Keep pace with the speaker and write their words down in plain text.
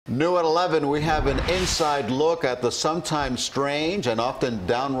New at 11, we have an inside look at the sometimes strange and often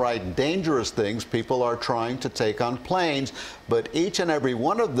downright dangerous things people are trying to take on planes, but each and every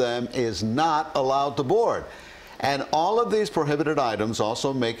one of them is not allowed to board. And all of these prohibited items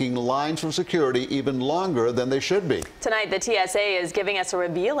also making lines for security even longer than they should be. Tonight, the TSA is giving us a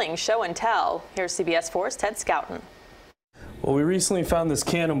revealing show and tell. Here's CBS 4's Ted Scouten. Well, we recently found this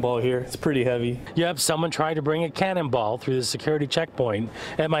cannonball here. It's pretty heavy. Yep, someone tried to bring a cannonball through the security checkpoint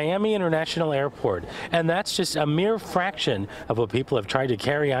at Miami International Airport. And that's just a mere fraction of what people have tried to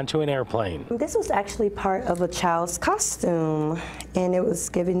carry onto an airplane. This was actually part of a child's costume, and it was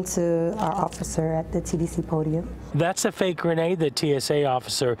given to our officer at the TDC podium. That's a fake grenade that TSA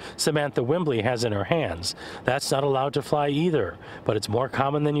officer Samantha Wimbley has in her hands. That's not allowed to fly either, but it's more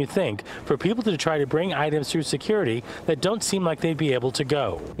common than you think for people to try to bring items through security that don't seem like they'd be able to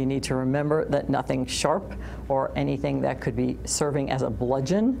go. You need to remember that nothing sharp or anything that could be serving as a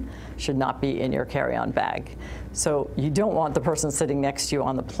bludgeon should not be in your carry-on bag. So you don't want the person sitting next to you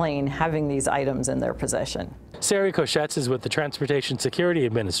on the plane having these items in their possession. Sari Koshetz is with the Transportation Security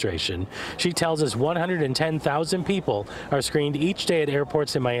Administration. She tells us 110,000 people are screened each day at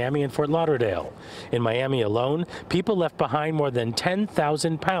airports in Miami and Fort Lauderdale. In Miami alone, people left behind more than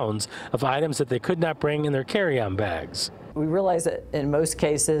 10,000 pounds of items that they could not bring in their carry-on bags. We realize that in most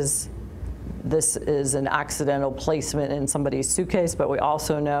cases this is an accidental placement in somebody's suitcase, but we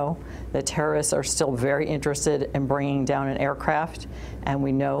also know that terrorists are still very interested in bringing down an aircraft, and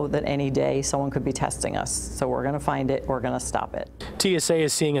we know that any day someone could be testing us. So we're going to find it, we're going to stop it. TSA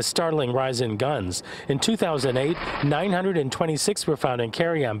is seeing a startling rise in guns. In 2008, 926 were found in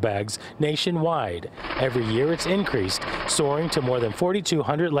carry-on bags nationwide. Every year it's increased, soaring to more than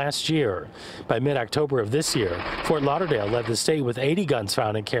 4,200 last year. By mid-October of this year, Fort Lauderdale led the state with 80 guns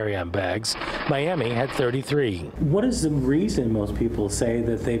found in carry-on bags. Miami had 33. What is the reason most people say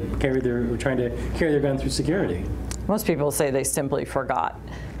that they were trying to carry their gun through security? Most people say they simply forgot.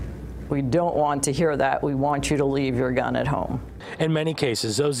 We don't want to hear that. We want you to leave your gun at home. In many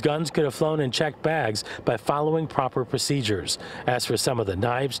cases, those guns could have flown in checked bags by following proper procedures. As for some of the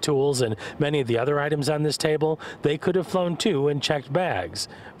knives, tools, and many of the other items on this table, they could have flown too in checked bags.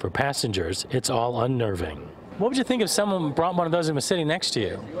 For passengers, it's all unnerving. What would you think if someone brought one of those and was sitting next to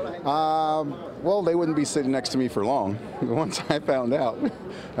you? Well, they wouldn't be sitting next to me for long. Once I found out,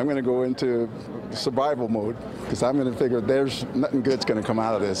 I'm going to go into survival mode because I'm going to figure there's nothing good's going to come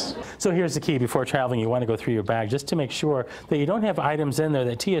out of this. So here's the key. Before traveling, you want to go through your bag just to make sure that you don't have items in there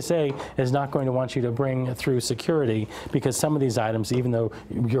that TSA is not going to want you to bring through security, because some of these items, even though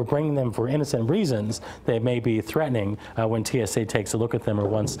you're bringing them for innocent reasons, they may be threatening when TSA takes a look at them or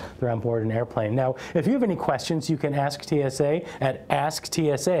once they're on board an airplane. Now, if you have any questions, you can ask TSA at Ask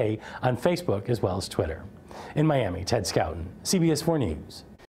TSA on Facebook as well as Twitter. In Miami, Ted Scouten, CBS 4 News.